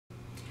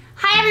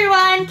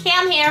everyone,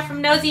 Cam here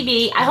from Nosy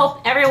Bee. I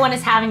hope everyone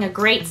is having a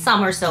great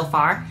summer so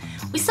far.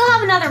 We still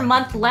have another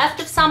month left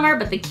of summer,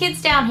 but the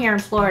kids down here in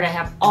Florida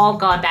have all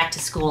gone back to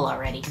school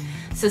already.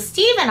 So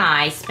Steve and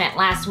I spent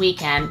last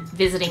weekend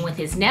visiting with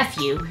his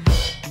nephew.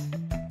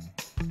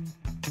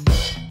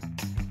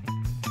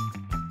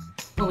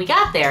 When we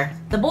got there,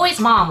 the boy's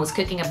mom was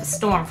cooking up a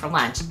storm for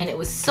lunch, and it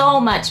was so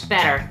much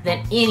better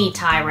than any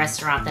Thai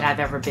restaurant that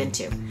I've ever been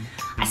to.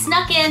 I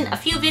snuck in a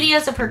few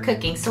videos of her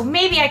cooking, so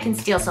maybe I can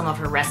steal some of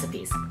her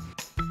recipes.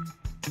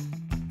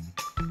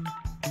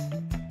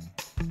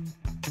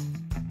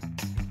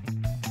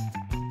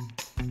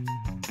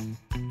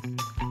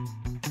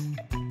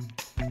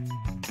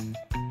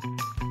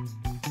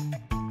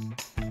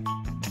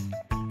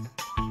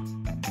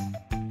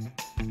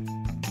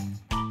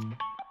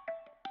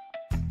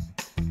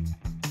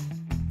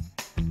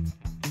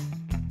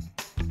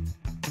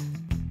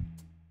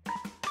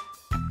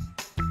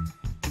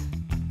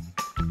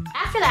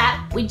 After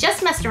that, we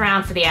just messed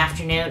around for the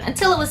afternoon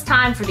until it was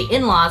time for the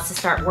in-laws to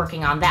start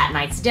working on that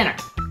night's dinner.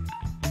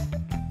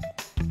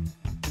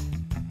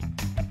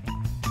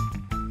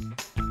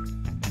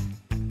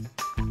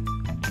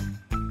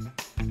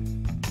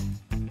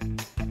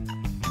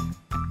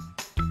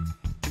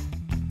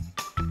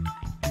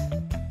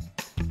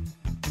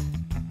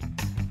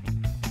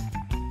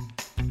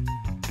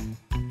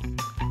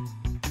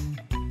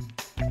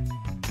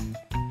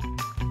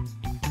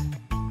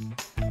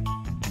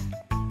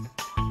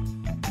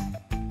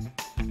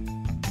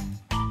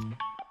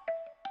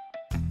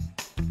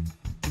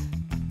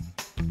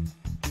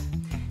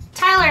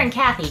 Tyler and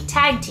Kathy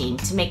tag teamed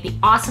to make the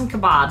awesome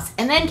kebabs,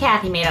 and then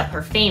Kathy made up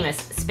her famous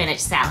spinach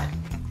salad.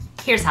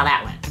 Here's how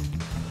that went.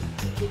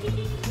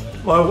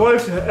 My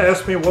wife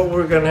asked me what we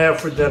were going to have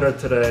for dinner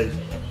today,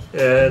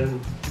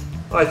 and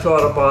I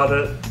thought about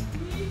it,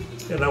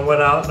 and I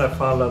went out and I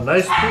found a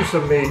nice piece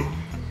of meat,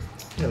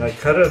 and I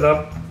cut it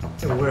up,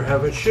 and we're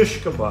having shish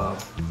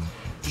kebab.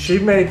 She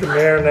made the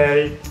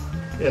marinade,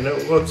 and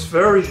it looks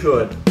very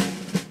good.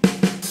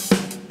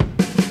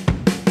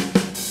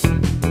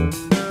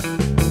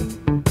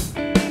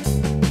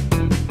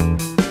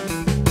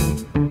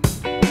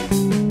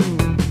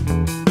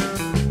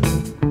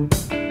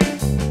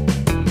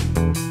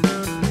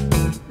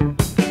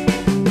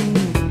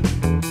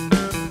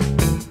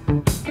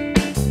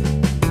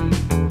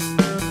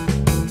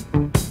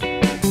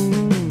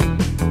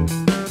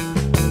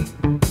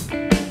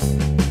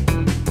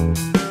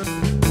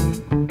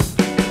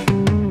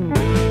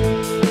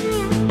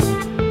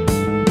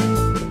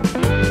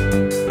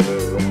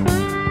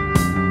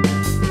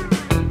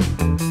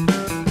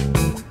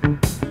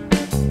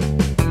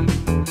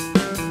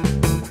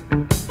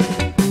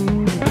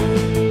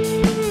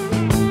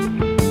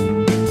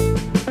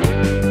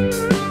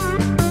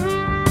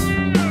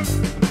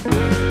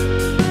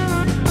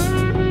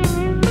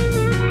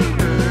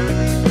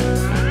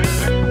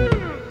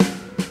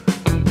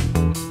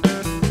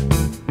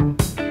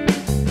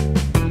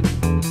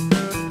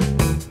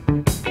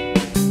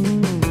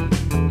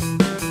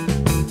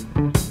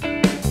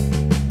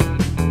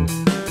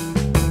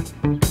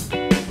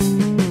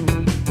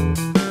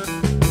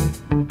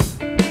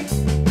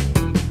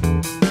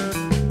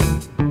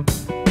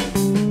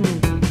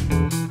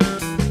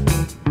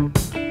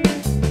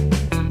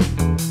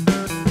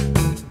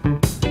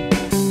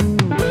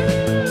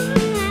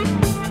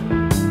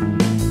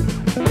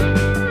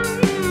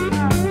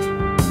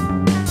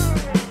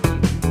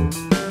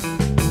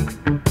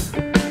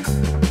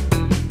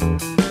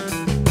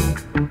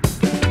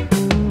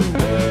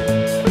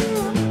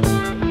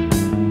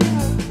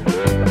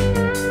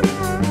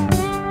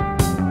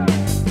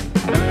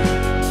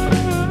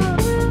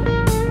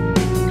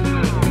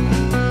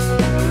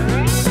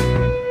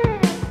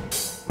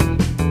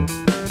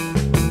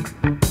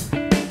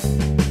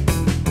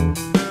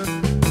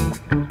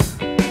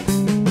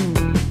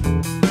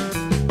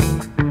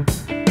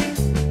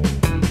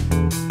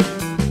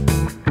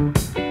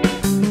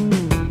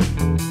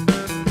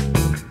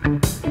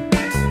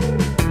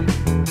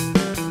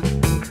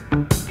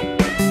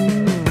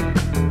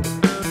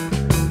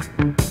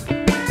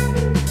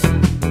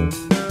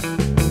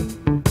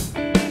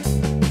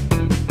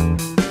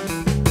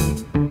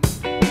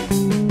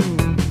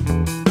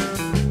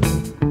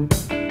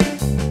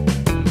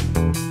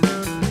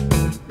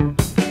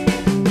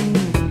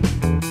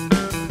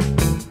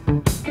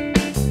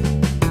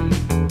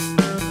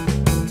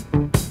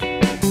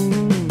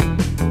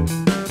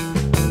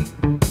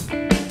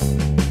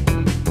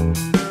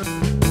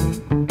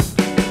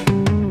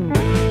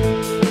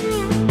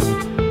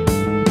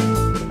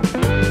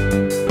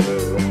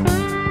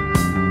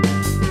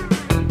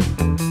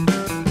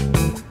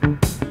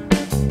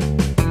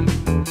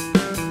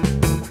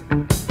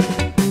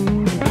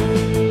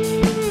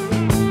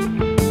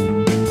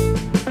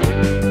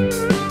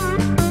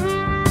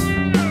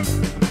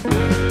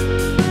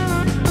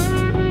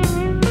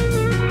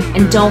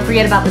 And don't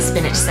forget about the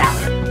spinach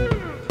salad.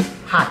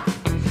 Hi,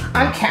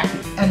 I'm Kathy,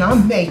 and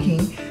I'm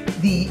making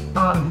the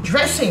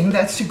dressing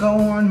that's to go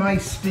on my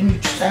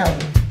spinach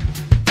salad.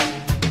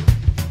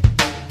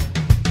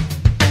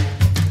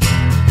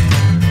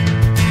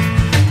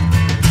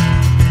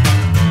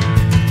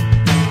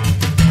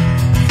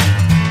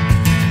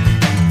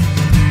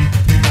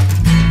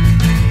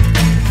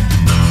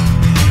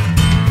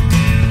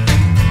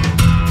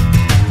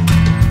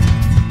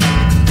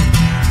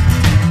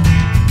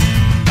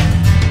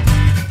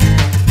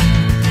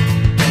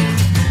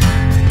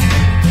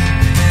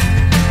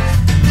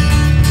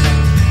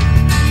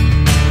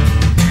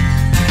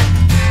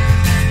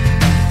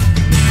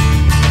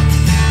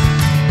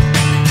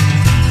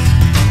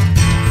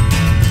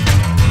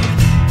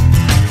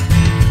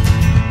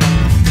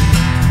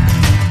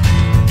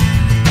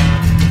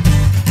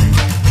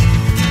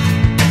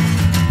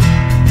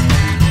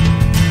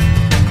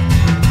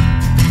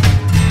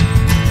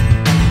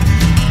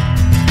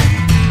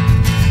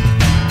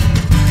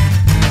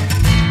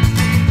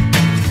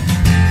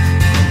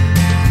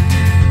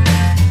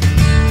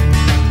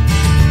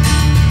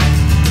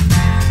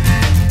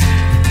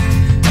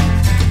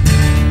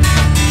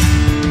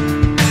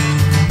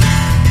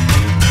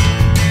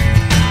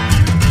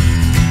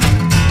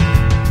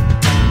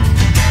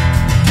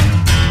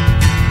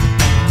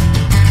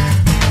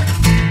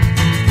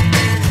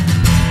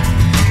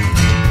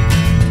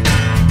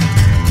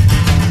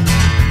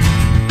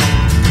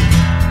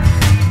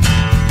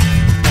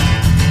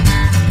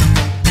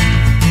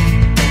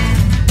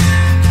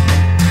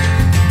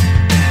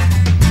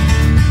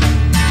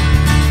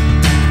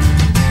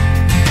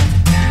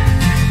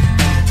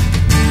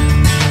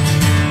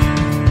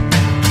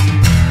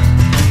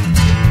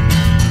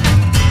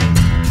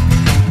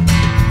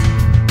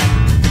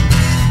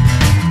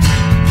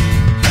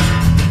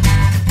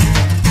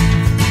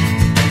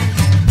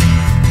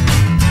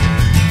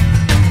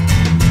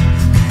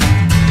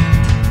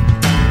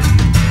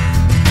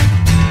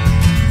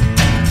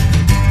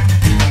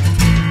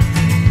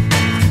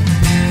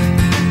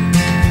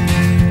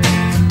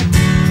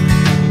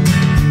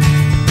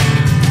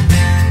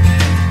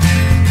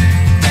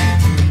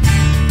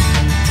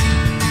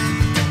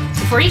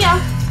 we go.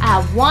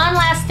 I have one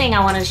last thing I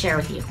wanted to share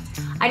with you.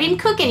 I didn't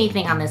cook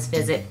anything on this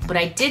visit, but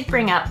I did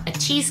bring up a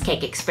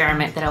cheesecake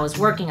experiment that I was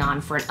working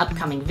on for an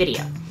upcoming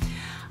video.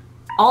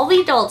 All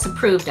the adults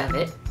approved of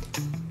it,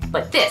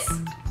 but this,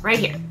 right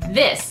here,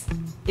 this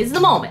is the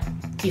moment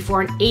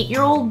before an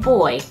 8-year-old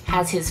boy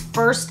has his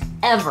first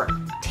ever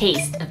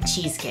taste of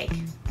cheesecake.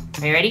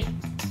 Are you ready?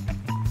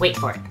 Wait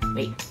for it.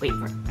 Wait for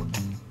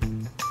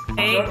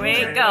it.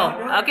 Wait,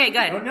 go. Okay,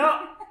 good.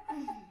 No.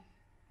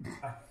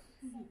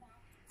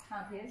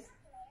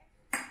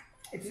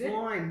 It's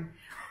one.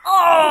 Oh!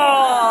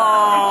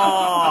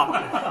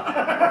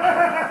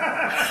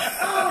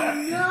 Oh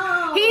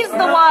no! He's the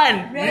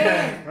one!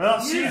 Yeah.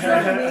 Well, she's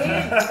right.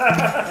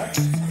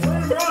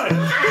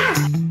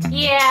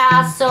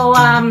 Yeah, so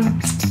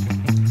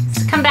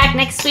come back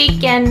next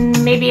week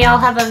and maybe I'll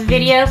have a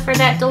video for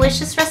that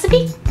delicious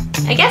recipe,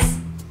 I guess.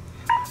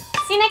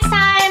 See you next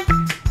time!